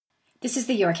This is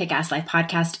the Your Kick-Ass Life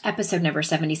podcast, episode number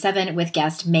 77, with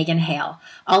guest Megan Hale.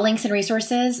 All links and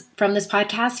resources from this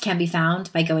podcast can be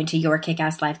found by going to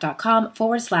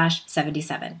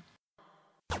yourkickasslife.com/77.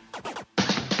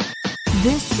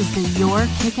 This is the Your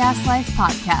Kick-Ass Life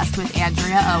podcast with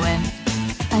Andrea Owen,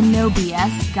 a no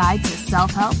BS guide to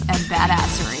self-help and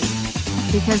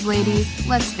badassery. Because ladies,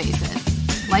 let's face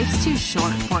it, life's too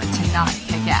short for it to not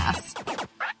kick ass.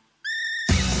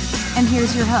 And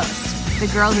here's your host, the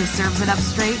girl who serves it up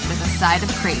straight with a side of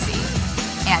crazy,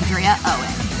 Andrea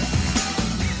Owen.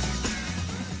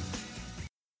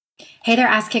 Hey there,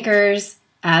 ass kickers.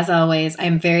 As always,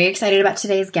 I'm very excited about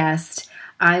today's guest.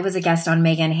 I was a guest on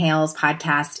Megan Hale's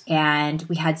podcast, and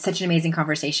we had such an amazing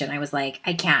conversation. I was like,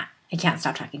 I can't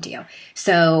stop talking to you.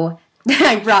 So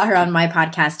I brought her on my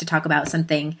podcast to talk about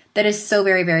something that is so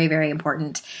very, very, very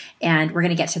important. And we're going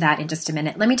to get to that in just a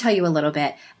minute. Let me tell you a little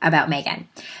bit about Megan.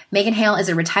 Megan Hale is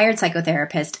a retired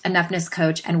psychotherapist, enoughness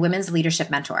coach, and women's leadership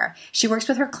mentor. She works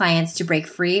with her clients to break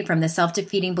free from the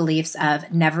self-defeating beliefs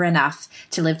of never enough,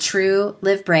 to live true,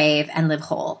 live brave, and live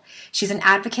whole. She's an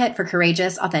advocate for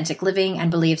courageous, authentic living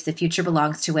and believes the future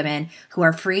belongs to women who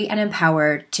are free and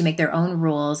empowered to make their own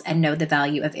rules and know the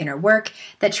value of inner work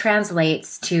that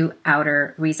translates to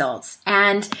outer results.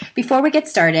 And before we get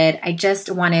started, I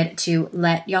just wanted to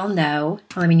let y'all know,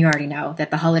 well, I mean, you already know that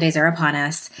the holidays are upon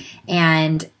us,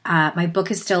 and my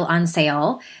book is still on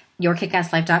sale,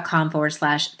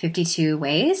 yourkickasslife.com/52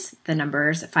 ways, the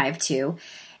numbers 52.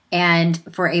 And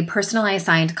for a personalized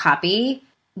signed copy,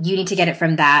 you need to get it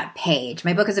from that page.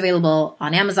 My book is available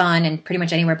on Amazon and pretty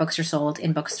much anywhere books are sold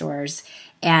in bookstores.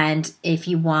 And if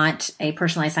you want a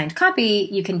personalized signed copy,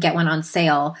 you can get one on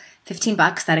sale,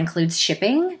 $15. That includes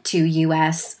shipping to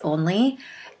US only.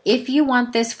 If you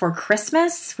want this for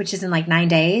Christmas, which is in like 9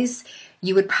 days,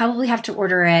 you would probably have to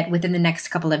order it within the next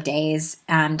couple of days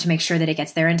to make sure that it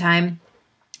gets there in time.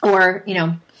 Or, you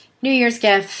know, New Year's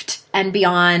gift and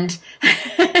beyond.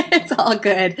 It's all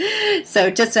good.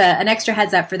 So just an extra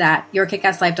heads up for that.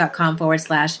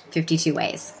 yourkickasslife.com/52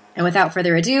 ways. And without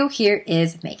further ado, here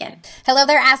is Megan. Hello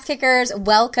there, ass kickers.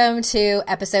 Welcome to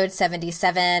episode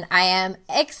 77. I am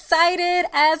excited,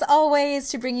 as always,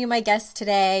 to bring you my guest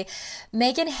today.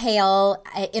 Megan Hale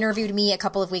interviewed me a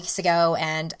couple of weeks ago,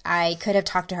 and I could have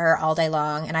talked to her all day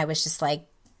long, and I was just like,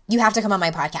 you have to come on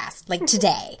my podcast, like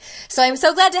today. So I'm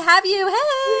so glad to have you.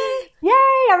 Hey! Yay!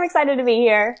 I'm excited to be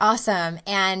here. Awesome.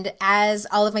 And as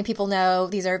all of my people know,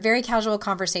 these are very casual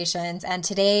conversations, and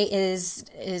today is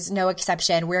no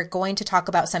exception. We're going to talk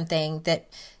about something that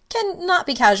can not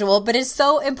be casual, but is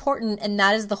so important, and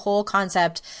that is the whole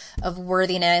concept of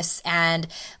worthiness. And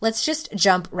let's just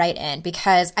jump right in,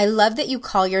 because I love that you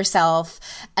call yourself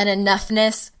an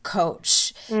enoughness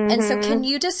coach. Mm-hmm. And so can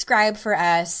you describe for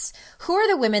us, who are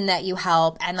the women that you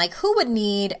help, and like who would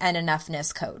need an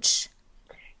enoughness coach?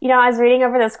 You know, I was reading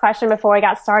over this question before we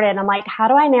got started, and I'm like, how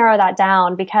do I narrow that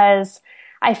down? Because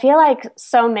I feel like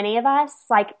so many of us,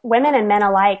 like women and men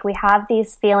alike, we have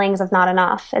these feelings of not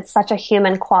enough. It's such a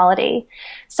human quality.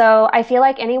 So I feel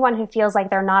like anyone who feels like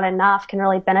they're not enough can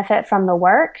really benefit from the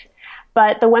work.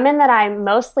 But the women that I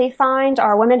mostly find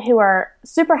are women who are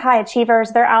super high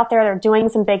achievers. They're out there, they're doing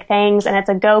some big things, and it's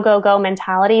a go, go, go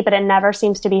mentality, but it never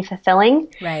seems to be fulfilling.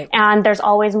 Right. And there's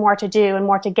always more to do and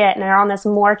more to get. And they're on this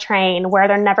more train where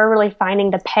they're never really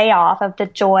finding the payoff of the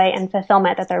joy and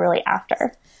fulfillment that they're really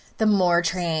after. The more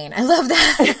train. I love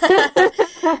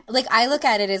that. Like, I look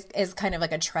at it as kind of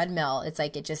like a treadmill. It's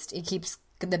like it keeps,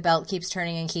 the belt keeps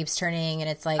turning and keeps turning, and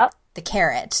it's like the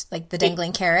carrot, like the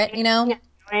dangling carrot, you know? Yeah.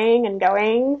 Going and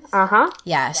going.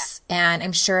 Yes. Yeah. And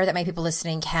I'm sure that my people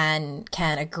listening can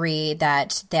agree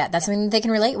that that's something that they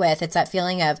can relate with. It's that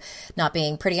feeling of not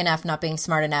being pretty enough, not being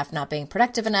smart enough, not being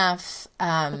productive enough.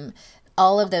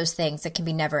 All of those things that can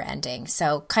be never ending.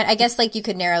 So I guess like you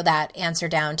could narrow that answer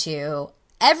down to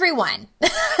everyone.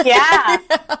 Yeah.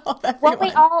 Everyone.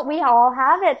 Well, we all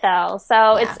have it though.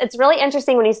 So yeah. It's really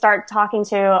interesting when you start talking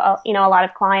to a lot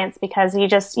of clients, because you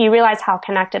realize how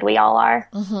connected we all are.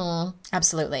 Mm-hmm.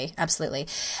 Absolutely. Absolutely.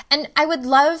 And I would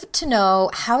love to know,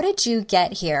 how did you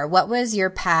get here? What was your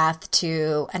path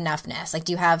to enoughness? Like,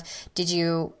 did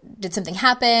something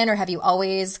happen, or have you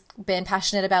always been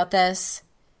passionate about this?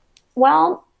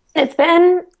 Well, it's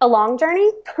been a long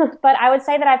journey, but I would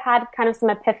say that I've had kind of some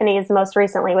epiphanies most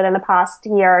recently within the past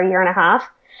year and a half.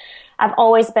 I've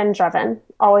always been driven,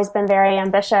 always been very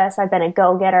ambitious. I've been a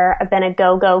go-getter. I've been a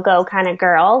go, go, go kind of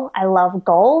girl. I love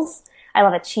goals. I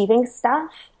love achieving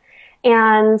stuff.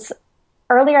 And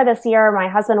earlier this year, my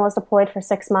husband was deployed for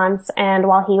 6 months. And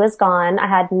while he was gone, I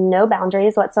had no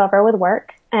boundaries whatsoever with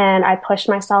work. And I pushed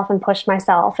myself. And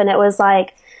it was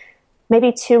like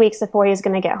maybe 2 weeks before he was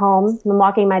going to get home. I'm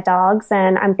walking my dogs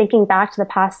and I'm thinking back to the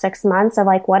past 6 months of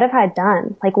like, what have I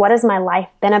done? Like, what has my life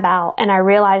been about? And I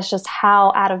realized just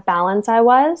how out of balance I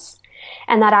was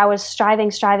and that I was striving.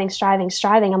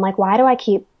 I'm like, why do I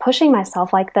keep pushing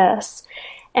myself like this?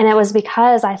 And it was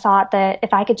because I thought that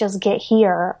if I could just get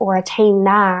here or attain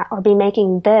that or be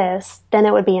making this, then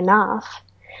it would be enough.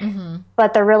 Mm-hmm.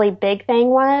 But the really big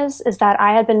thing is that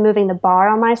I had been moving the bar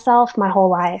on myself my whole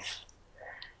life.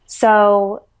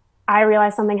 So I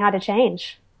realized something had to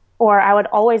change, or I would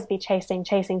always be chasing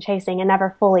and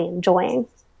never fully enjoying.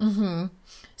 Mm-hmm.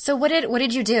 So what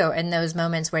did you do in those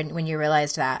moments when you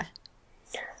realized that?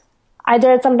 I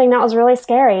did something that was really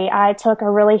scary. I took a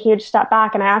really huge step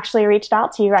back and I actually reached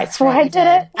out to you right before I did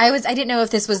it. I didn't know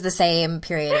if this was the same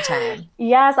period of time.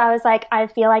 Yes, I was like, I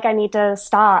feel like I need to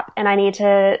stop and I need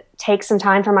to take some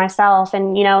time for myself.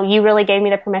 And, you know, you really gave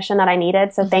me the permission that I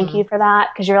needed. So thank you for that.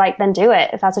 Because you're like, then do it.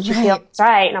 If that's what you feel is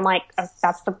right. And I'm like, oh,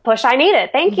 that's the push I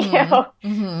needed. Thank you.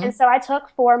 Mm-hmm. And so I took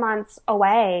 4 months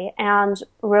away and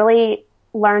really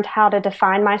learned how to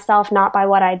define myself, not by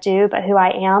what I do, but who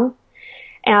I am.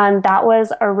 And that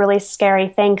was a really scary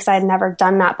thing because I had never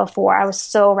done that before. I was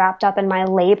so wrapped up in my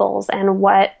labels and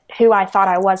who I thought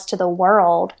I was to the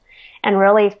world. And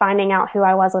really finding out who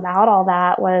I was without all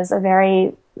that was a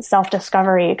very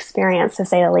self-discovery experience, to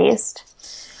say the least.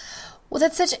 Well,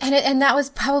 that's and that was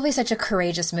probably such a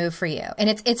courageous move for you. And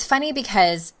it's funny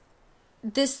because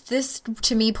this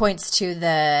to me points to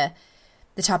the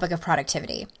topic of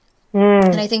productivity.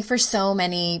 And I think for so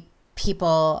many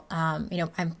people, you know,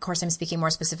 of course I'm speaking more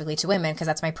specifically to women because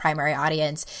that's my primary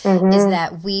audience, is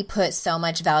that we put so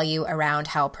much value around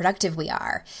how productive we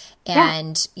are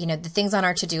and, you know, the things on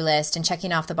our to-do list and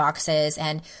checking off the boxes.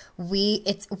 And we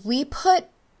put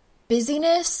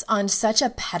busyness on such a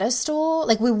pedestal,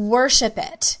 like we worship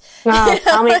it. Oh,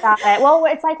 tell me about it. Well,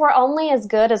 it's like we're only as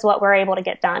good as what we're able to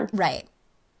get done. Right.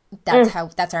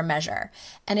 That's our measure.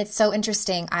 And it's so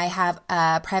interesting. I have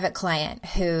a private client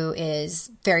who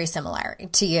is very similar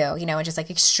to you, you know, and just like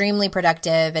extremely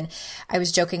productive. And I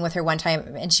was joking with her one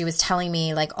time and she was telling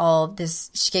me like all this,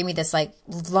 she gave me this like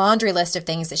laundry list of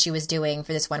things that she was doing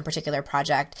for this one particular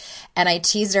project. And I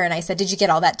teased her and I said, did you get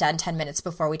all that done 10 minutes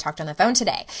before we talked on the phone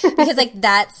today? Because like,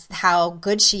 that's how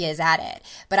good she is at it.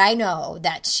 But I know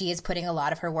that she is putting a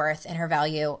lot of her worth and her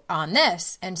value on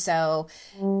this. And so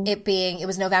it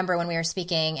was November when we were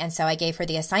speaking. And so I gave her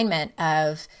the assignment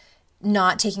of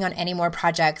not taking on any more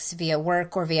projects via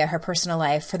work or via her personal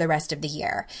life for the rest of the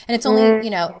year. And it's only,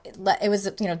 you know, it was,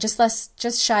 you know,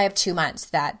 just shy of 2 months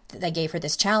that I gave her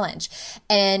this challenge.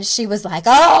 And she was like,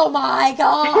 oh my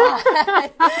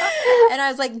God. And I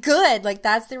was like, good. Like,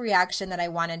 that's the reaction that I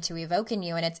wanted to evoke in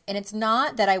you. And it's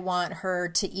not that I want her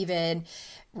to even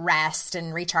rest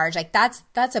and recharge. Like that's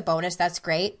a bonus. That's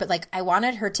great. But like, I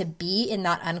wanted her to be in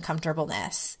that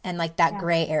uncomfortableness and like that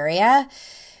gray area,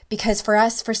 because for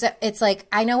us, it's like,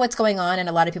 I know what's going on in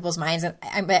a lot of people's minds. And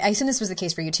I assume this was the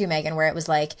case for you too, Megan, where it was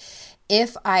like,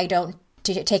 if I don't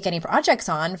take any projects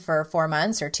on for 4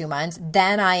 months or 2 months,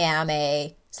 then I am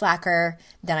a slacker,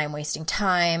 then I'm wasting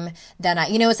time. Then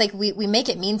it's like, we make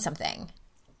it mean something.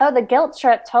 Oh, the guilt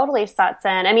trip totally sets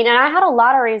in. I mean, and I had a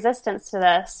lot of resistance to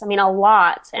this. I mean, a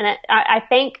lot. And I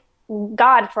thank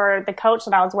God for the coach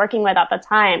that I was working with at the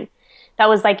time that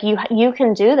was like, you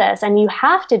can do this and you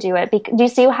have to do it. Do you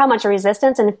see how much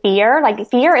resistance and fear,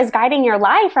 like fear is guiding your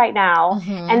life right now.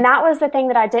 Mm-hmm. And that was the thing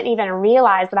that I didn't even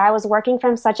realize, that I was working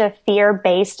from such a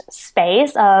fear-based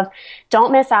space of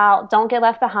don't miss out, don't get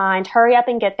left behind, hurry up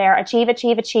and get there, achieve,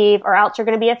 or else you're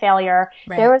going to be a failure.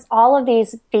 Right. There was all of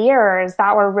these fears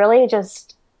that were really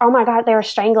just, oh my God, they were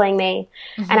strangling me.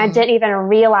 Mm-hmm. And I didn't even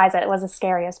realize it was the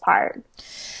scariest part.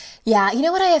 Yeah. You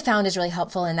know what I have found is really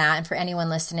helpful in that. And for anyone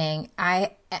listening,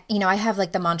 I have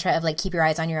like the mantra of like, keep your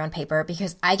eyes on your own paper,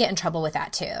 because I get in trouble with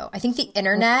that too. I think the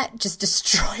internet just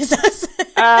destroys us.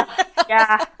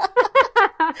 Yeah.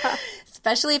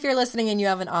 Especially if you're listening and you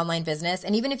have an online business.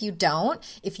 And even if you don't,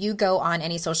 if you go on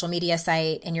any social media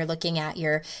site and you're looking at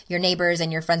your neighbors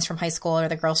and your friends from high school or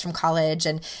the girls from college,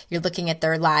 and you're looking at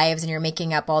their lives and you're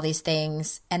making up all these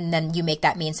things, and then you make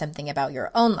that mean something about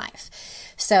your own life.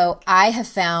 So I have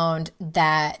found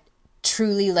that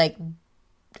truly like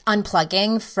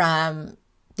unplugging from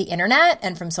the internet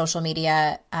and from social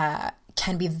media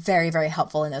can be very, very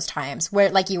helpful in those times where,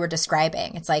 like you were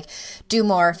describing, it's like, do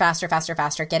more, faster,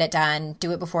 get it done,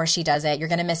 do it before she does it. You're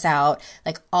going to miss out.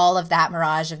 Like all of that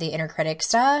mirage of the inner critic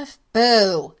stuff.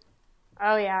 Boo.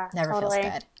 Oh yeah. Never totally.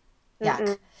 feels good.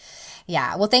 Yuck.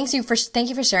 Yeah. Well, thank you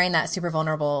for sharing that super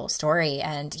vulnerable story.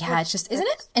 And yeah, it's just, isn't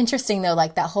it interesting though,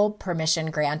 like that whole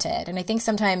permission granted. And I think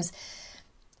sometimes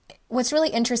what's really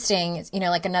interesting is,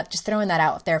 like just throwing that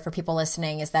out there for people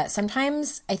listening, is that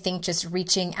sometimes I think just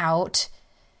reaching out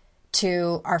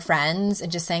to our friends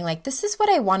and just saying like, this is what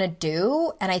I want to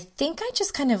do. And I think I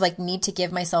just kind of like need to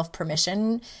give myself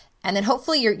permission. And then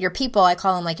hopefully your people, I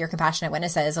call them like your compassionate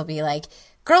witnesses, will be like,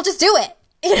 girl, just do it.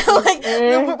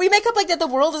 Like we make up like that the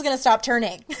world is going to stop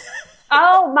turning.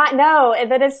 Oh my, no,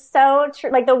 that is so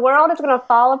true. Like the world is going to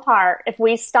fall apart if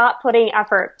we stop putting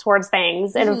effort towards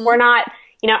things. And if we're not,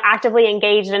 actively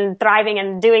engaged and thriving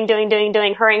and doing,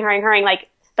 hurrying, like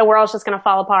the world's just going to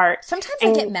fall apart. Sometimes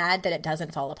I get mad that it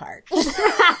doesn't fall apart.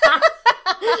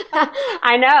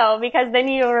 I know, because then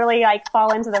you really like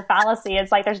fall into the fallacy.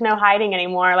 It's like, there's no hiding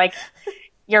anymore. Like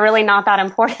you're really not that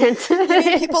important.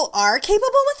 People are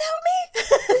capable without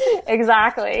me.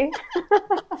 Exactly.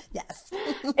 Yes.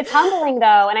 It's humbling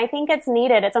though. And I think it's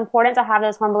needed. It's important to have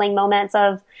those humbling moments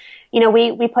of,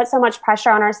 we put so much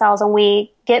pressure on ourselves and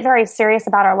we get very serious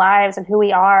about our lives and who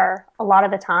we are a lot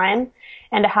of the time.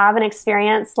 And to have an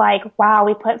experience like, wow,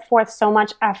 we put forth so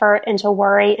much effort into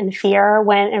worry and fear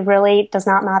when it really does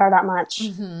not matter that much.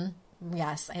 Mm-hmm.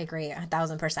 Yes, I agree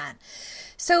 1,000%.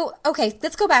 So, okay,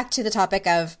 let's go back to the topic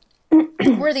of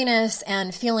worthiness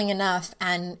and feeling enough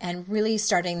and really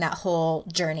starting that whole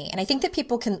journey. And I think that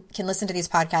people can listen to these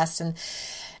podcasts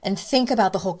and think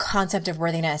about the whole concept of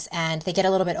worthiness, and they get a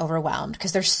little bit overwhelmed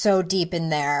because they're so deep in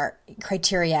their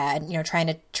criteria and,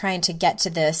 trying to get to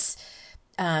this,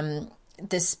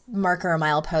 this marker or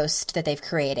milepost that they've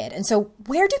created. And so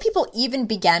where do people even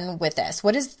begin with this?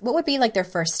 What would be like their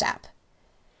first step?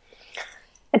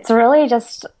 It's really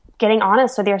just getting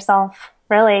honest with yourself,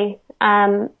 really.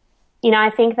 I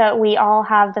think that we all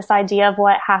have this idea of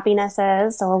what happiness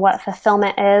is or what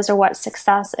fulfillment is or what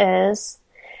success is,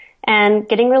 and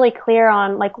getting really clear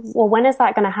on like, well, when is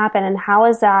that going to happen? And how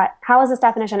is this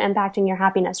definition impacting your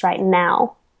happiness right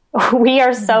now? We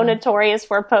are so notorious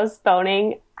for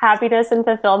postponing happiness and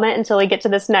fulfillment until we get to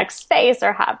this next space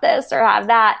or have this or have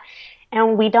that.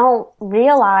 And we don't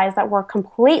realize that we're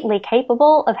completely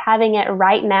capable of having it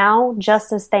right now,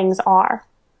 just as things are.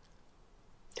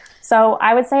 So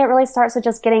I would say it really starts with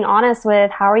just getting honest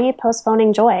with, how are you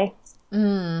postponing joy?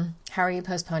 How are you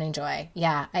postponing joy?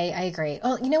 Yeah, I agree.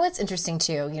 Well, what's interesting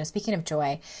too, speaking of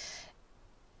joy,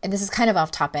 and this is kind of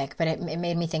off topic, but it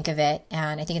made me think of it.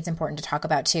 And I think it's important to talk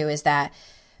about too, is that,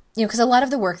 because a lot of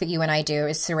the work that you and I do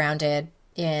is surrounded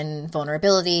in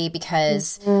vulnerability,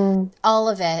 because all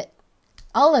of it,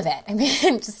 I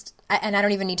mean, and I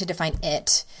don't even need to define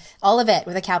it. All of it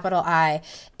with a capital I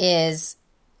is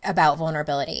about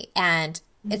vulnerability. And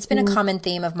it's been a common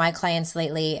theme of my clients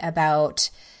lately about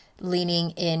leaning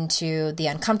into the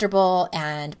uncomfortable.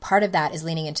 And part of that is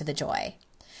leaning into the joy.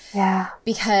 Yeah.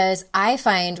 Because I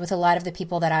find with a lot of the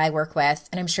people that I work with,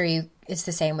 and I'm sure it's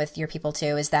the same with your people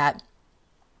too, is that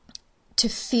to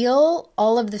feel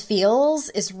all of the feels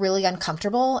is really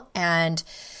uncomfortable. And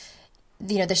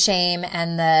the shame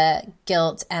and the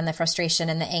guilt and the frustration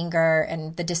and the anger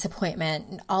and the disappointment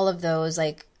and all of those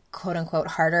like quote unquote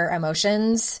harder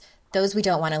emotions, those we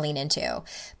don't want to lean into.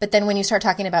 But then when you start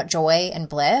talking about joy and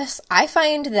bliss, I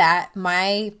find that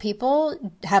my people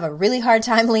have a really hard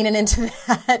time leaning into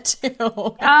that too.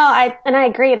 Oh, I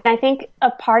agree. And I think a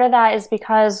part of that is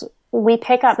because we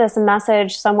pick up this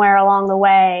message somewhere along the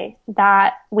way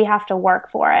that we have to work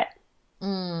for it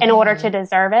in order to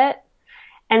deserve it.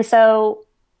 And so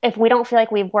if we don't feel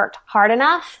like we've worked hard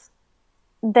enough,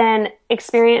 then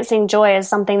experiencing joy is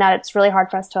something that it's really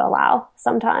hard for us to allow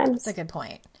sometimes. That's a good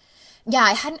point. Yeah,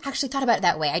 I hadn't actually thought about it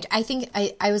that way. I think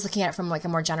I was looking at it from like a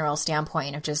more general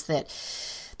standpoint of just that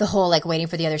the whole like waiting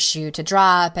for the other shoe to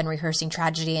drop and rehearsing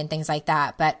tragedy and things like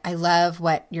that. But I love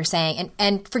what you're saying.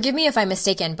 And forgive me if I'm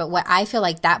mistaken, but what I feel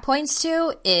like that points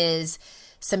to is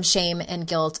some shame and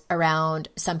guilt around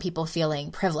some people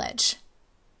feeling privilege.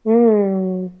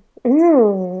 Oh,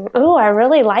 I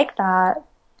really like that.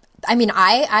 I mean,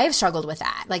 I've struggled with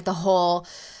that. Like the whole,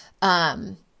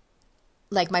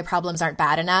 like my problems aren't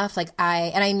bad enough. Like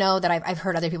I know that I've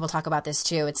heard other people talk about this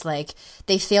too. It's like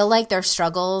they feel like their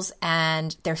struggles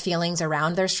and their feelings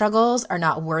around their struggles are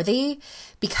not worthy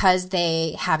because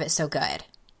they have it so good.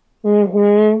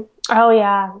 Oh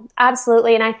yeah,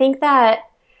 absolutely. And I think that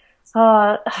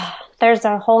there's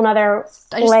a whole nother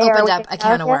I just layer opened up a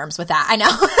can of worms with that. I know.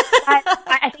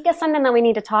 I think it's something that we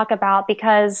need to talk about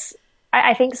because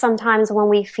I think sometimes when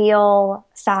we feel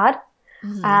sad,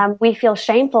 we feel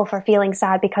shameful for feeling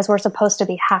sad because we're supposed to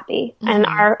be happy. And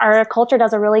our culture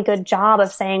does a really good job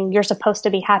of saying, you're supposed to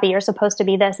be happy, you're supposed to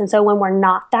be this. And so when we're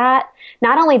not that,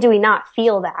 not only do we not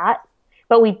feel that,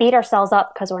 but we beat ourselves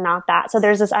up because we're not that. So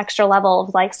there's this extra level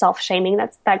of like self-shaming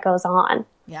that goes on.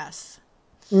 Yes.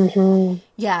 Mm-hmm.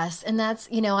 Yes. And that's,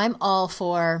 I'm all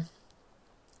for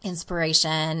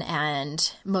inspiration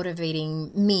and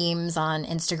motivating memes on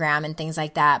Instagram and things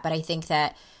like that. But I think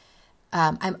that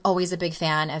I'm always a big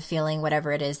fan of feeling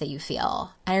whatever it is that you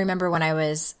feel. I remember when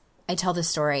I tell this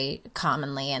story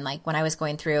commonly, and like when I was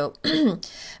going through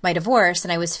my divorce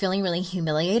and I was feeling really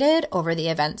humiliated over the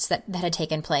events that had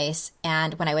taken place.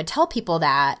 And when I would tell people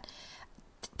that,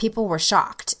 people were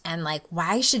shocked and like,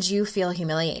 why should you feel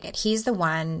humiliated? He's the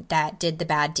one that did the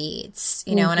bad deeds,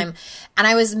 and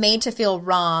I was made to feel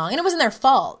wrong, and it wasn't their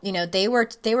fault. They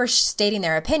were stating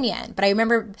their opinion. But I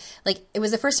remember like, it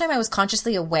was the first time I was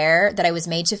consciously aware that I was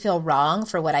made to feel wrong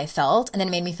for what I felt. And then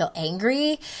it made me feel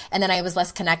angry. And then I was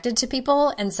less connected to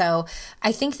people. And so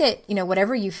I think that,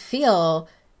 whatever you feel.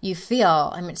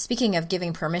 I mean, speaking of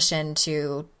giving permission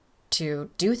to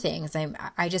do things.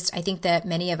 I think that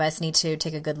many of us need to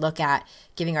take a good look at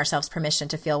giving ourselves permission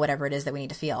to feel whatever it is that we need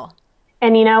to feel.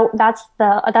 And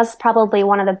that's probably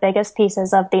one of the biggest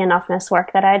pieces of the enoughness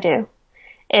work that I do,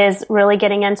 is really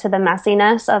getting into the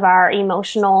messiness of our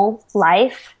emotional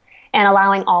life and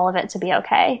allowing all of it to be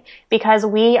okay. Because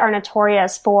we are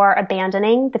notorious for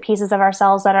abandoning the pieces of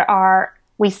ourselves that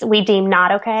we deem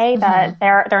not okay, that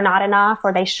they're not enough,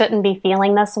 or they shouldn't be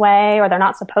feeling this way, or they're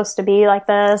not supposed to be like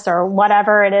this, or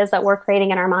whatever it is that we're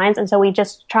creating in our minds. And so we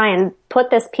just try and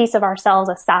put this piece of ourselves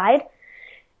aside.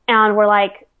 And we're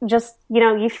like, just,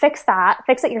 you fix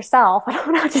it yourself. I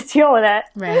don't have to deal with it.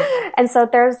 Right. And so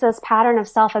there's this pattern of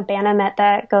self-abandonment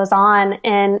that goes on.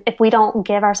 And if we don't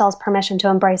give ourselves permission to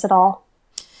embrace it all.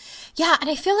 Yeah. And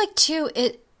I feel like too,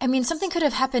 something could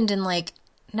have happened in like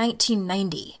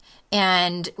 1990.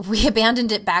 And we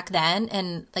abandoned it back then.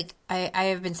 And like I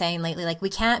have been saying lately, like we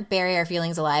can't bury our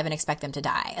feelings alive and expect them to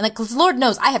die. And like, 'cause Lord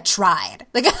knows I have tried.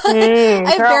 Like I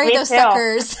have buried those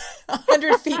suckers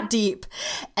 100 feet deep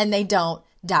and they don't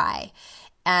die.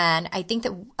 And I think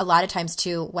that a lot of times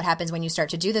too, what happens when you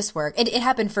start to do this work, it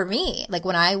happened for me. Like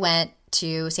when I went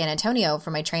to San Antonio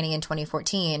for my training in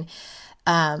 2014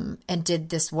 and did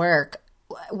this work,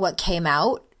 what came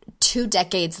out 2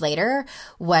 decades later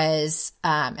was,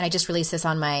 and I just released this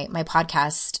on my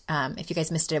podcast. If you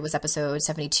guys missed it, it was episode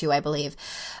 72, I believe.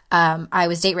 I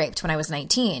was date raped when I was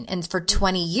 19. And for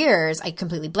 20 years, I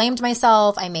completely blamed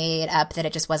myself. I made up that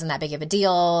it just wasn't that big of a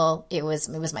deal. It was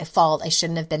my fault. I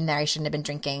shouldn't have been there. I shouldn't have been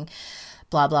drinking,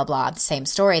 blah, blah, blah. The same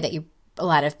story that a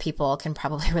lot of people can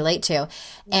probably relate to.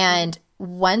 And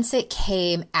once it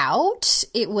came out,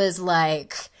 it was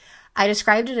like, I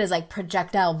described it as like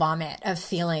projectile vomit of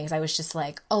feelings. I was just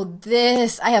like, oh,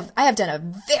 I have done a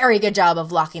very good job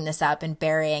of locking this up and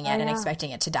burying it and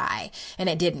expecting it to die. And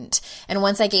it didn't. And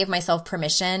once I gave myself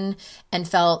permission and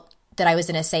felt that I was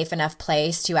in a safe enough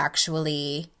place to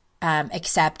actually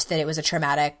accept that it was a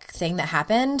traumatic thing that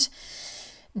happened,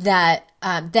 that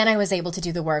then I was able to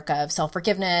do the work of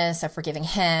self-forgiveness, of forgiving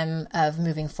him, of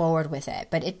moving forward with it.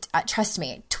 But trust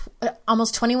me,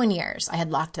 almost 21 years I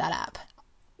had locked that up.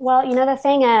 Well, the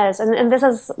thing is, and this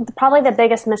is probably the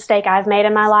biggest mistake I've made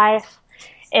in my life,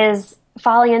 is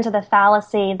falling into the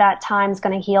fallacy that time's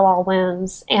going to heal all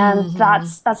wounds. And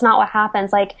that's not what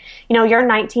happens. Like, your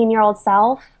 19-year-old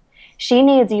self, she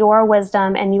needs your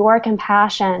wisdom and your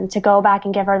compassion to go back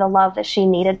and give her the love that she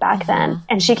needed back then.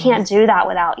 And she can't do that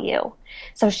without you.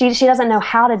 So she doesn't know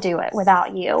how to do it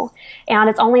without you. And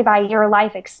it's only by your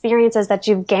life experiences that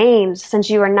you've gained since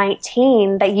you were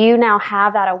 19 that you now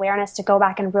have that awareness to go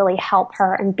back and really help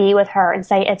her and be with her and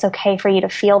say, it's okay for you to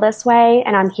feel this way.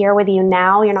 And I'm here with you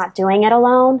now. You're not doing it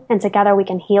alone. And together we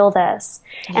can heal this.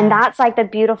 Yeah. And that's like the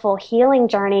beautiful healing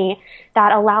journey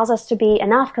that allows us to be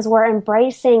enough, because we're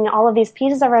embracing all of these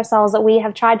pieces of ourselves that we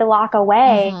have tried to lock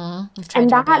away.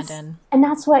 And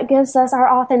that's what gives us our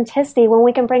authenticity. When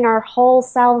we can bring our whole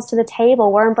selves to the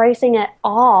table, we're embracing it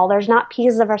all. There's not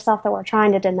pieces of ourselves that we're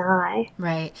trying to deny.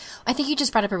 Right. I think you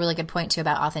just brought up a really good point too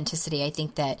about authenticity. I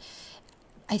think that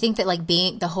like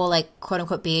being the whole like quote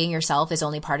unquote being yourself is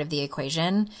only part of the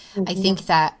equation. I think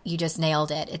that you just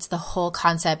nailed it. It's the whole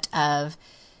concept of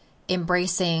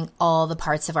embracing all the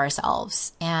parts of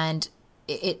ourselves. And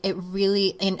it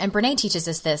really, and Brene teaches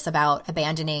us this about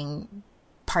abandoning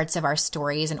parts of our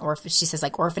stories, and she says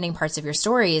like orphaning parts of your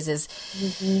stories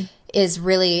is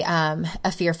really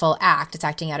a fearful act. It's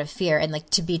acting out of fear. And like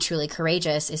to be truly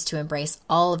courageous is to embrace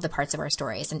all of the parts of our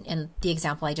stories. And the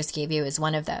example I just gave you is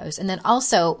one of those. And then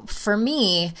also for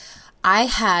me, I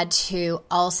had to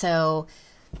also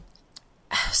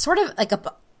sort of like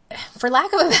for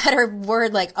lack of a better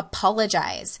word, like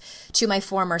apologize to my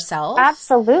former self.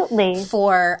 Absolutely.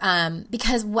 For,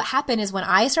 because what happened is when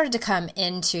I started to come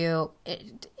into,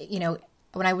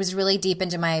 when I was really deep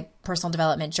into my personal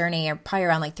development journey, or probably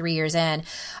around like 3 years in,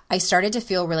 I started to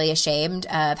feel really ashamed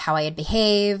of how I had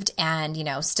behaved and,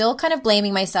 still kind of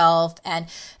blaming myself. And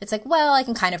it's like, well, I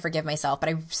can kind of forgive myself, but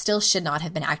I still should not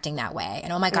have been acting that way.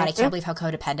 And oh my God, I can't believe how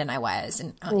codependent I was.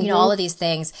 And, all of these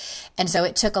things. And so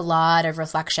it took a lot of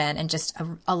reflection and just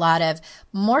a lot of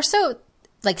more so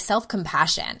like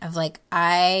self-compassion of like,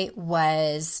 I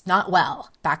was not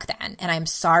well back then. And I'm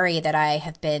sorry that I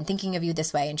have been thinking of you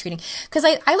this way and treating, because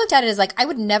I looked at it as like, I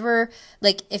would never,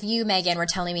 like if you, Megan, were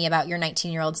telling me about your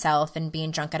 19-year-old self and being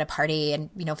drunk at a party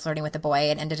and, flirting with a boy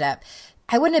and ended up,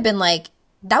 I wouldn't have been like,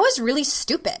 that was really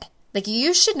stupid. Like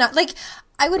you should not, like,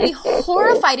 I would be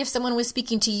horrified if someone was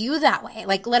speaking to you that way,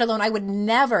 like, let alone I would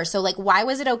never. So like, why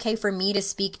was it okay for me to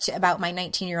speak about my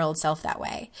 19-year-old self that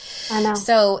way? I know.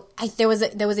 So there was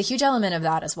a huge element of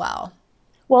that as well.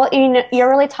 Well, you're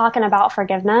really talking about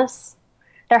forgiveness.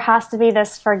 There has to be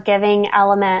this forgiving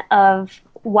element of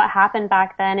what happened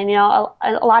back then. And,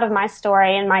 a lot of my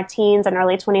story in my teens and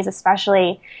early 20s,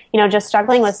 especially, just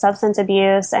struggling with substance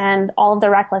abuse and all of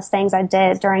the reckless things I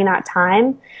did during that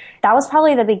time. That was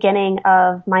probably the beginning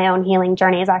of my own healing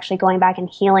journey, is actually going back and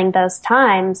healing those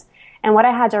times. And what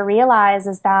I had to realize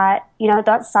is that,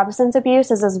 that substance abuse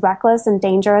is as reckless and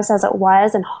dangerous as it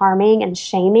was, and harming and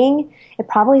shaming. It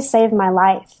probably saved my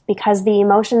life, because the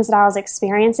emotions that I was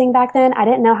experiencing back then, I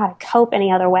didn't know how to cope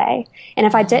any other way. And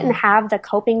if I didn't have the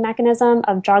coping mechanism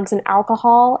of drugs and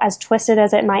alcohol, as twisted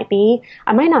as it might be,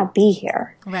 I might not be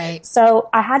here. Right. So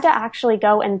I had to actually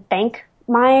go and thank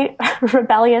my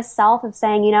rebellious self of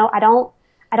saying, I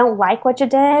don't like what you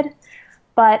did,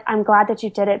 but I'm glad that you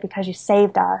did it because you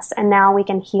saved us. And now we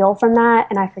can heal from that.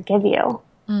 And I forgive you.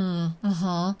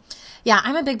 Mm-hmm. Yeah.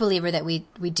 I'm a big believer that we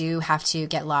do have to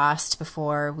get lost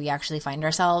before we actually find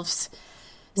ourselves.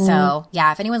 So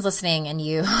yeah, if anyone's listening and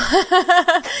you,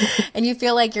 and you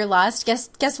feel like you're lost,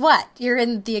 guess what? You're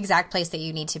in the exact place that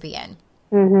you need to be in.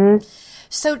 Mm-hmm.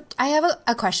 So I have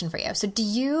a question for you. So do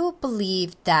you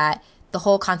believe that the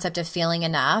whole concept of feeling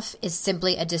enough is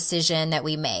simply a decision that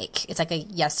we make? It's like a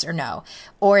yes or no,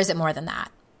 or is it more than that?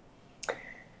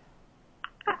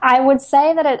 I would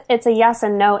say that it's a yes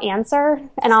and no answer,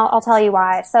 and I'll tell you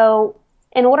why. So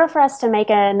in order for us to make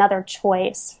another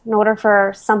choice, in order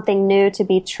for something new to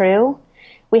be true,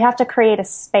 we have to create a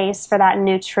space for that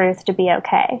new truth to be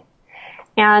okay.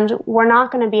 And we're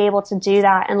not going to be able to do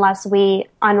that unless we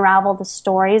unravel the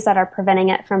stories that are preventing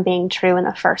it from being true in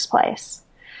the first place.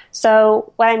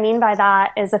 So what I mean by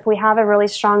that is, if we have a really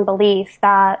strong belief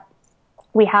that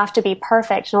we have to be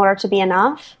perfect in order to be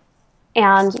enough,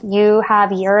 and you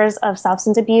have years of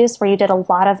substance abuse where you did a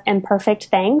lot of imperfect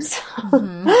things,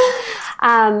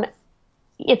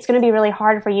 it's going to be really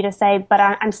hard for you to say, but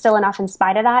I'm still enough in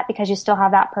spite of that, because you still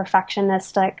have that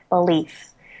perfectionistic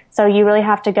belief. So you really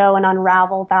have to go and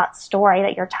unravel that story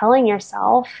that you're telling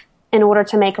yourself in order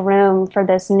to make room for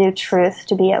this new truth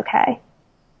to be okay.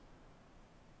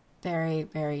 Very,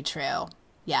 very true.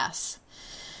 Yes.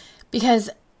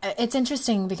 Because it's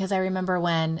interesting, because I remember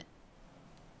when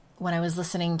I was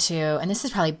listening to, and this is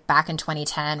probably back in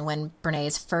 2010 when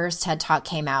Brené's first TED Talk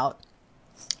came out,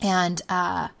 and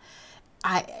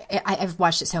I've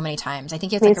watched it so many times. I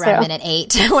think it's like around minute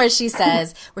 8 where she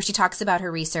talks about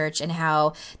her research and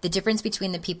how the difference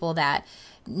between the people that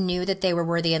knew that they were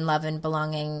worthy in love and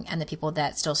belonging and the people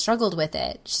that still struggled with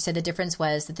it. She said the difference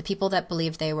was that the people that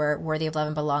believed they were worthy of love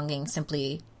and belonging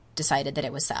simply decided that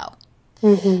it was so.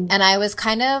 Mm-hmm. And I was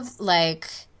kind of like,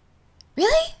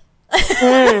 really?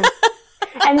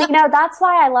 And, that's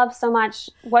why I love so much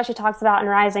what she talks about in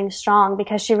Rising Strong,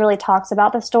 because she really talks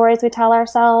about the stories we tell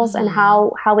ourselves and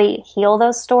how we heal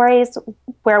those stories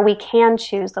where we can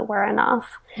choose that we're enough.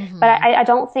 Mm-hmm. But I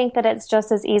don't think that it's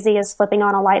just as easy as flipping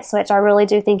on a light switch. I really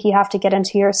do think you have to get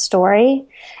into your story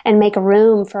and make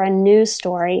room for a new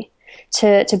story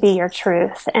to be your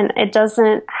truth. And it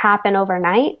doesn't happen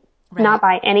overnight, not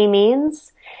by any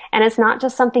means. And it's not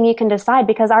just something you can decide,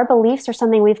 because our beliefs are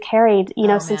something we've carried,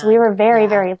 since we were very,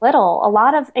 very little. A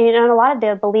lot of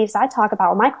the beliefs I talk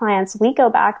about with my clients, we go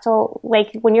back to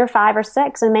like when you're 5 or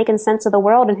 6 and making sense of the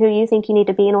world and who you think you need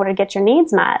to be in order to get your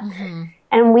needs met. Mm-hmm.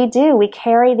 And we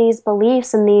carry these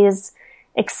beliefs and these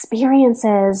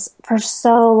experiences for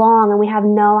so long, and we have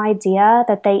no idea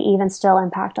that they even still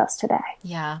impact us today.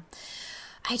 Yeah.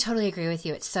 I totally agree with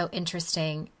you. It's so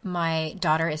interesting. My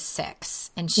daughter is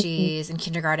 6 and she's in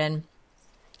kindergarten.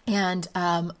 And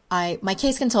my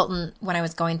case consultant, when I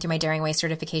was going through my Daring Way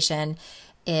certification,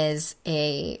 is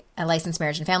a licensed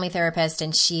marriage and family therapist,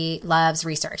 and she loves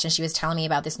research. And she was telling me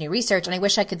about this new research, and I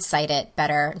wish I could cite it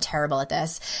better. I'm terrible at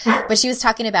this. But she was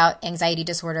talking about anxiety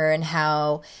disorder and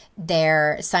how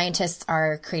their scientists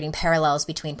are creating parallels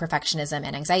between perfectionism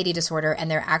and anxiety disorder, and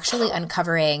they're actually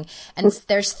uncovering, and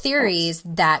there's theories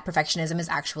that perfectionism is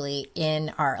actually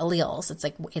in our alleles.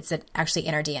 It's actually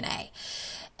in our DNA.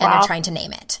 And they're trying to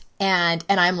name it. And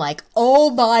I'm like,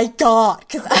 oh my God,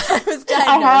 because I was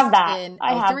diagnosed in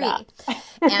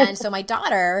 2003. And so my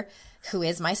daughter, who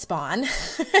is my spawn,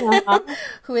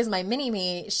 who is my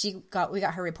mini-me, we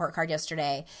got her report card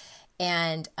yesterday,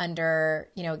 and under,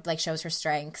 like shows her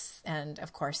strengths. And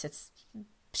of course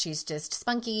she's just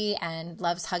spunky and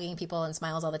loves hugging people and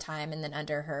smiles all the time. And then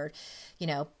under her,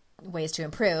 ways to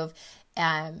improve,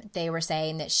 they were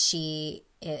saying that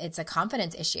it's a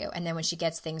confidence issue. And then when she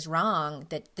gets things wrong,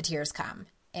 that the tears come,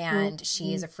 and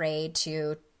she is afraid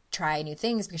to try new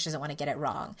things because she doesn't want to get it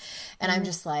wrong. And I'm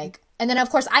just like, and then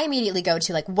of course I immediately go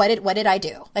to like, what did I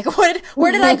do? Like,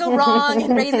 where did I go wrong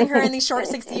in raising her in these short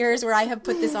 6 years where I have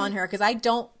put this on her? Cause I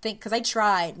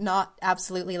tried, not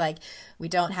absolutely, like, we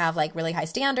don't have like really high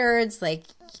standards. Like,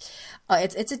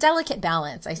 it's a delicate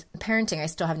balance. Parenting, I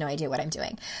still have no idea what I'm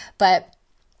doing, but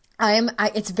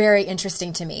it's very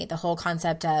interesting to me, the whole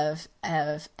concept of,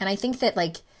 and I think that,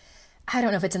 like, I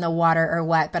don't know if it's in the water or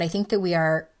what, but I think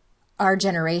that our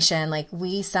generation, like,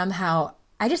 we somehow,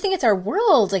 I just think it's our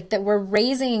world, like, that we're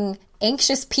raising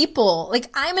anxious people. Like,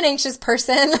 I'm an anxious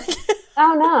person.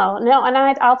 Oh, no. And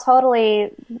I'll totally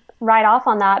write off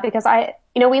on that, because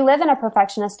we live in a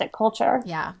perfectionistic culture.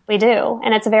 Yeah. We do.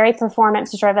 And it's very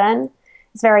performance driven.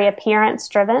 It's very appearance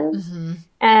driven. Mm-hmm.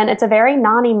 And it's a very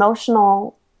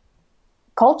non-emotional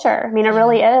culture. I mean, it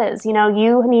really is.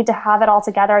 You need to have it all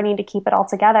together. I need to keep it all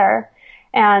together,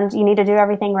 and you need to do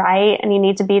everything right, and you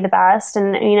need to be the best.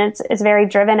 And it's very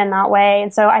driven in that way.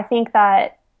 And so I think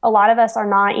that a lot of us are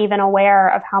not even aware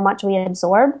of how much we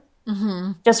absorb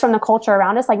just from the culture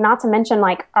around us. Like, not to mention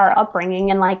like our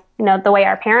upbringing and like, the way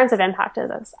our parents have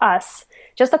impacted us,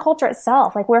 just the culture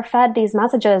itself. Like, we're fed these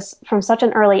messages from such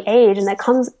an early age, and it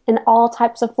comes in all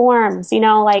types of forms,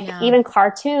 even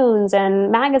cartoons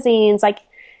and magazines, like,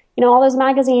 all those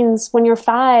magazines, when you're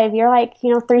 5, you're like,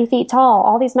 3 feet tall.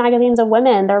 All these magazines of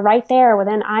women, they're right there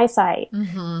within eyesight.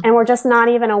 And we're just not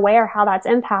even aware how that's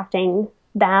impacting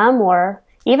them, or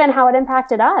even how it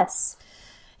impacted us.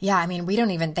 Yeah, I mean,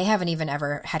 they haven't even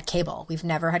ever had cable. We've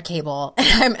never had cable.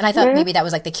 And I thought maybe that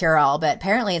was like the cure-all, but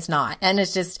apparently it's not. And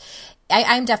it's just,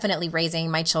 I'm definitely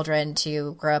raising my children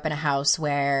to grow up in a house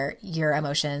where your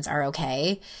emotions are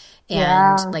okay.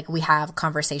 And like, we have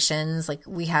conversations, like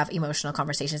we have emotional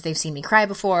conversations. They've seen me cry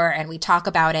before, and we talk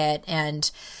about it.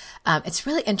 And it's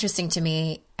really interesting to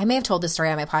me. I may have told this story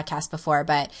on my podcast before,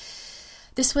 but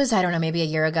this was, I don't know, maybe a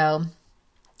year ago.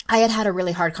 I had a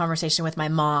really hard conversation with my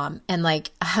mom, and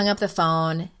like, I hung up the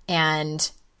phone,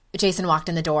 and Jason walked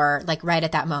in the door, like right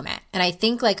at that moment. And I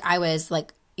think like I was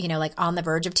like, like on the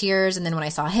verge of tears. And then when I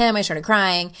saw him, I started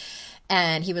crying.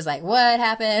 And he was like, what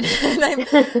happened? And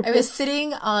I was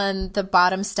sitting on the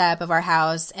bottom step of our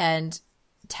house and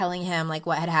telling him like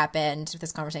what had happened with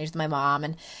this conversation with my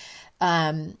mom.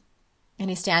 And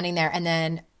he's standing there. And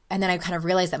then I kind of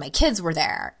realized that my kids were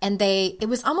there, and it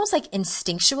was almost like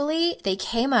instinctually, they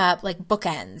came up like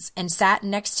bookends and sat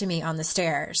next to me on the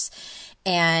stairs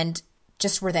and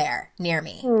just were there near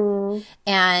me.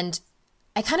 And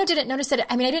I kind of didn't notice it.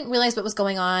 I mean, I didn't realize what was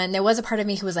going on. There was a part of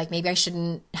me who was like, maybe I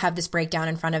shouldn't have this breakdown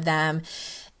in front of them.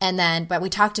 But we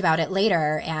talked about it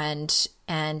later, and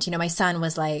my son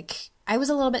was like, I was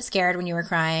a little bit scared when you were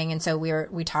crying. And so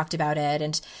we talked about it.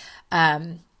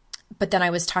 And, but then I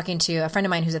was talking to a friend of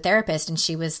mine who's a therapist, and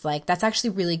she was like, that's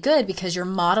actually really good, because you're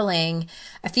modeling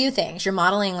a few things. You're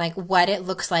modeling like what it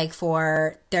looks like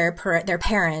for their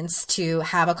parents to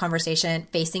have a conversation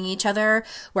facing each other,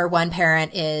 where one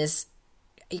parent is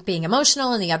being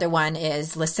emotional and the other one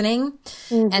is listening.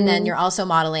 And then you're also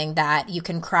modeling that you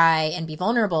can cry and be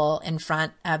vulnerable in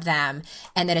front of them,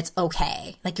 and that it's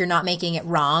okay. Like, you're not making it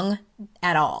wrong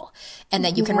at all, and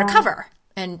that you can recover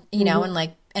and, and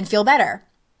like, and feel better.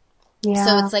 Yeah.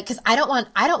 So it's like, cause I don't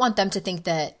want them to think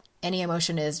that any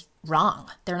emotion is wrong.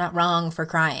 They're not wrong for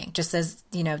crying, just as,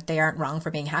 they aren't wrong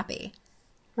for being happy.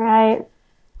 Right.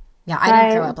 Yeah. I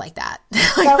didn't grow up like that.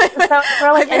 So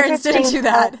really my parents didn't do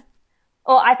that.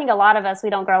 Well, I think a lot of us, we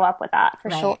don't grow up with that, for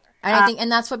sure. And I think,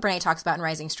 and that's what Brene talks about in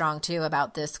Rising Strong too,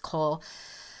 about this whole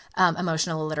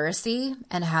emotional illiteracy,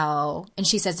 and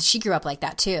she says she grew up like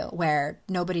that too, where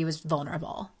nobody was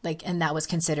vulnerable, like, and that was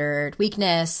considered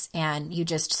weakness, and you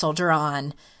just soldier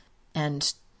on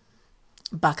and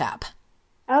buck up.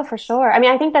 Oh, for sure. I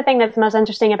mean, I think the thing that's most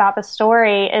interesting about the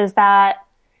story is that,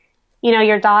 you know,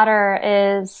 your daughter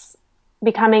is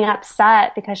becoming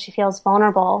upset because she feels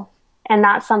vulnerable. And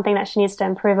that's something that she needs to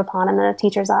improve upon in the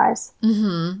teacher's eyes.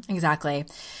 Mm-hmm. Exactly.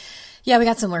 Yeah, we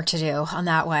got some work to do on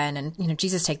that one. And, you know,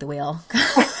 Jesus, take the wheel.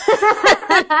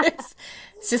 It's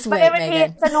just wait,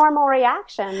 Megan. It's a normal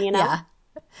reaction, you know? Yeah.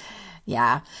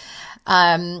 Yeah.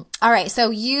 All right. So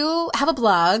you have a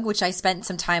blog, which I spent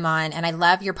some time on, and I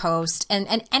love your post.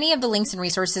 And any of the links and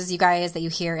resources, you guys, that you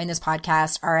hear in this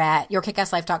podcast are at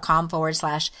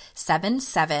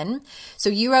yourkickasslife.com/77. So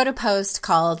you wrote a post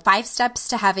called 5 Steps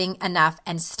to Having Enough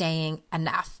and Staying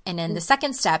Enough. And in the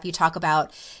second step, you talk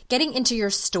about getting into your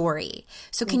story.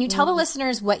 So can you tell the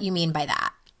listeners what you mean by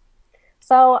that?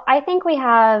 So I think we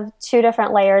have 2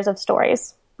 different layers of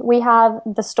stories. We have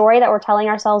the story that we're telling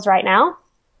ourselves right now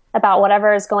about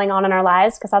whatever is going on in our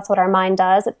lives, because that's what our mind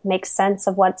does. It makes sense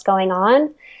of what's going on.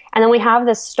 And then we have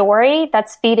this story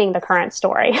that's feeding the current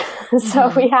story. So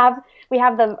we have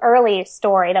the early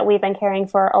story that we've been carrying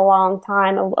for a long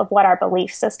time of what our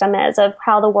belief system is, of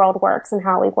how the world works and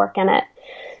how we work in it.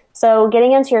 So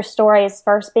getting into your story is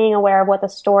first being aware of what the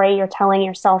story you're telling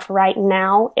yourself right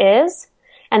now is.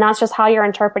 And that's just how you're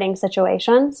interpreting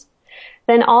situations.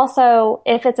 Then also,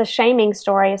 if it's a shaming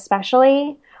story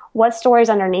especially, what story's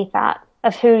underneath that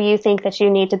of who you think that you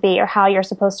need to be or how you're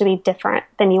supposed to be different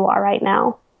than you are right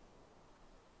now?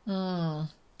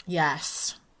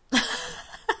 Yes.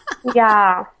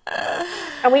 Yeah.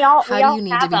 And we all How do you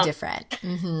need to be them. different?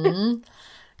 Mm-hmm.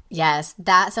 Yes,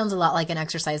 that sounds a lot like an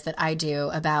exercise that I do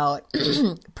about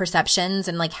perceptions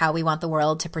and like how we want the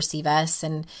world to perceive us.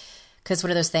 And because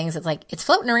one of those things, it's like it's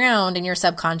floating around in your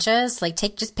subconscious. Like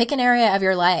just pick an area of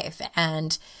your life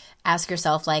and ask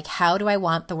yourself, like, how do I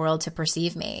want the world to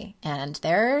perceive me? And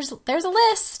there's a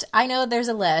list. I know there's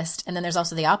a list. And then there's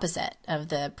also the opposite of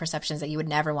the perceptions that you would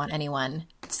never want anyone.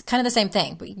 It's kind of the same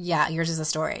thing, but yeah, yours is a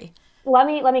story. Let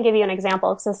me give you an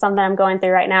example, because it's something I'm going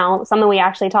through right now. Something we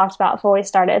actually talked about before we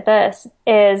started this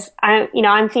is I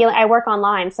work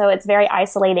online, so it's very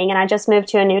isolating, and I just moved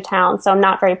to a new town, so I'm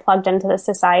not very plugged into the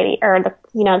society or the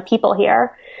people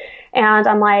here. And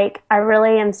I'm like, I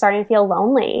really am starting to feel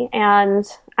lonely, and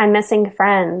I'm missing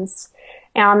friends.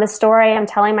 And the story I'm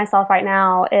telling myself right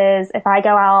now is if I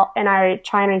go out and I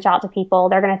try and reach out to people,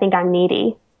 they're going to think I'm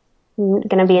needy. I'm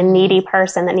going to be a needy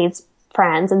person that needs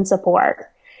friends and support.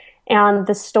 And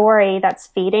the story that's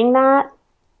feeding that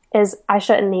is I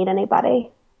shouldn't need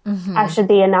anybody. Mm-hmm. I should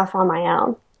be enough on my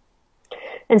own.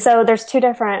 And so there's 2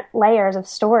 different layers of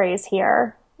stories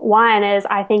here. One is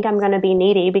I think I'm going to be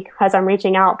needy because I'm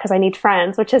reaching out because I need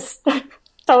friends, which is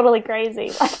totally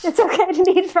crazy. Like, it's okay to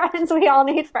need friends. We all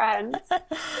need friends.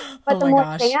 But the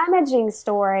more damaging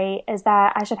story is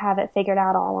that I should have it figured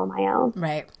out all on my own.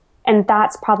 Right. And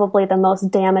that's probably the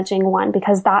most damaging one,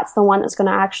 because that's the one that's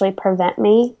going to actually prevent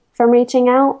me from reaching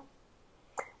out.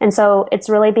 And so it's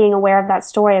really being aware of that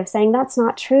story of saying, that's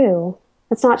not true.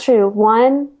 It's not true.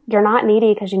 1, you're not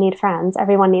needy because you need friends.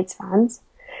 Everyone needs friends.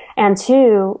 And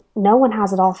 2, no one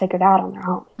has it all figured out on their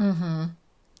own. Mm-hmm.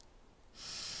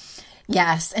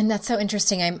 Yes. And that's so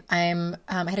interesting. I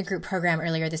had a group program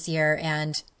earlier this year,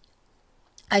 and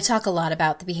I talk a lot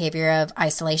about the behavior of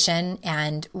isolation.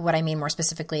 And what I mean more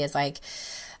specifically is like,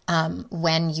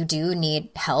 when you do need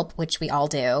help, which we all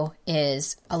do,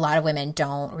 is a lot of women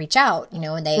don't reach out,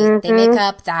 and they make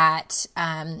up that,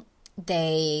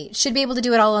 they should be able to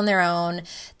do it all on their own.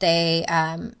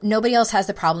 Nobody else has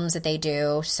the problems that they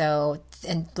do. So,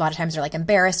 and a lot of times they're like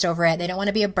embarrassed over it. They don't want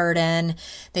to be a burden.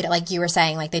 They don't, like you were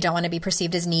saying, like they don't want to be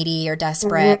perceived as needy or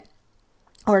desperate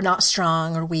or not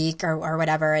strong or weak or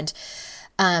whatever. And,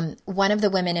 one of the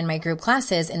women in my group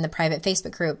classes in the private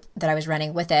Facebook group that I was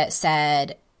running with it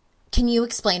said, can you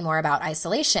explain more about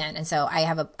isolation? And so I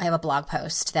have a blog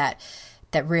post that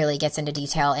really gets into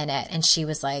detail in it. And she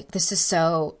was like, this is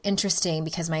so interesting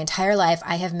because my entire life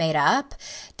I have made up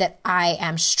that I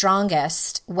am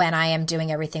strongest when I am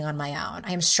doing everything on my own.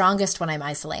 I am strongest when I'm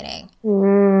isolating.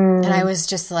 And I was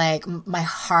just like, my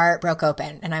heart broke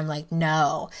open. And I'm like,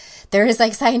 no, there is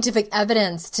like scientific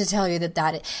evidence to tell you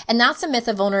that and that's a myth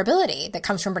of vulnerability that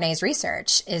comes from Brené's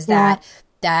research, is that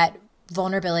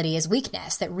vulnerability is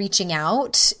weakness, that reaching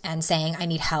out and saying, I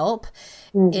need help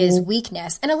is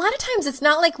weakness. And a lot of times it's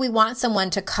not like we want someone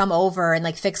to come over and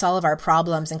like fix all of our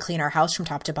problems and clean our house from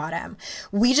top to bottom.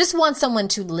 We just want someone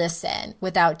to listen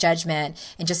without judgment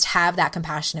and just have that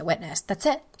compassionate witness. That's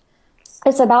it.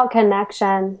 It's about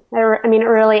connection. I mean, it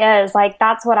really is. Like,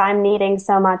 that's what I'm needing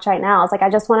so much right now. It's like, I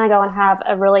just want to go and have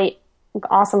a really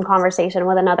awesome conversation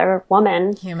with another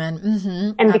woman. Human.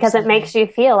 Mm-hmm. And because it makes you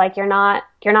feel like you're not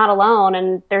alone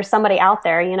and there's somebody out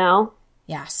there,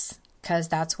 Yes. Because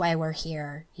that's why we're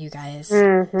here, you guys.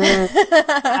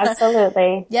 Mm-hmm.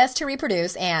 Absolutely. Yes, to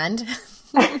reproduce and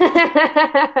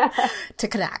to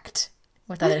connect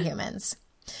with other humans.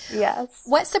 Yes.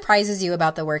 What surprises you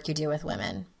about the work you do with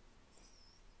women?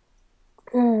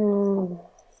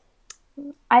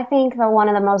 I think that one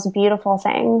of the most beautiful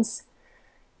things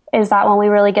is that when we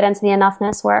really get into the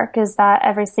enoughness work is that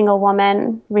every single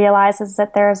woman realizes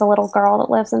that there's a little girl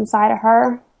that lives inside of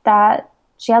her that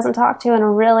she hasn't talked to in a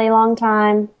really long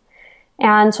time.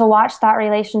 And to watch that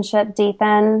relationship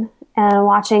deepen and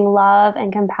watching love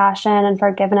and compassion and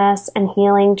forgiveness and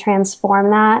healing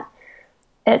transform that,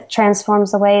 it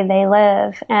transforms the way they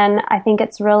live. And I think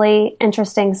it's really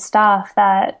interesting stuff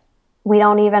that we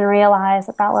don't even realize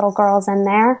that that little girl's in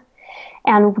there.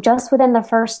 And just within the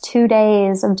first 2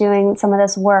 days of doing some of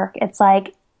this work, it's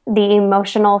like the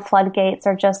emotional floodgates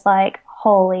are just like,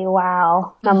 holy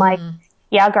wow. And I'm like,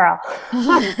 yeah, girl,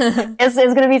 there's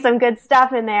going to be some good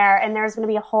stuff in there, and there's going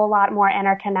to be a whole lot more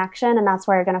interconnection, and that's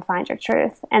where you're going to find your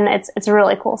truth. And it's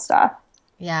really cool stuff.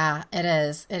 Yeah, it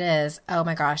is. It is. Oh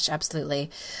my gosh,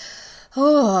 absolutely.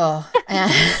 Oh,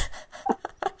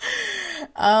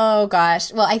 oh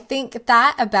gosh. Well, I think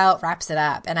that about wraps it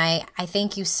up. And I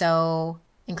thank you so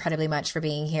incredibly much for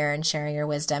being here and sharing your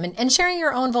wisdom and sharing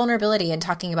your own vulnerability and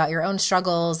talking about your own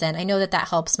struggles. And I know that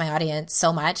helps my audience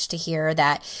so much to hear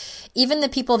that even the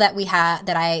people that we have,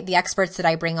 the experts that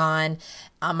I bring on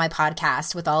my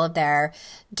podcast with all of their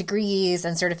degrees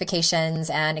and certifications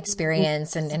and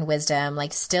experience and wisdom,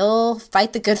 like still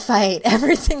fight the good fight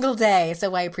every single day.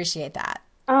 So I appreciate that.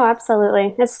 Oh,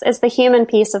 absolutely. It's the human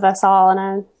piece of us all.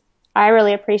 And I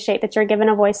really appreciate that you're giving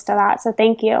a voice to that. So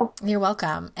thank you. You're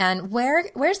welcome. And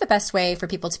where's the best way for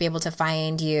people to be able to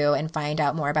find you and find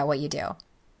out more about what you do?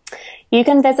 You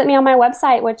can visit me on my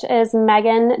website, which is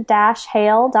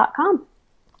megan-hale.com.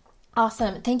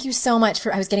 Awesome. Thank you so much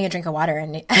I was getting a drink of water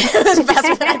and it was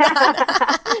faster than I thought.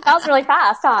 That was really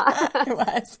fast, huh? It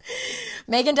was.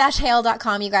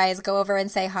 megan-hale.com. You guys go over and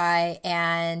say hi.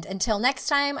 And until next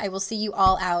time, I will see you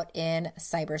all out in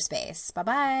cyberspace.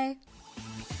 Bye-bye.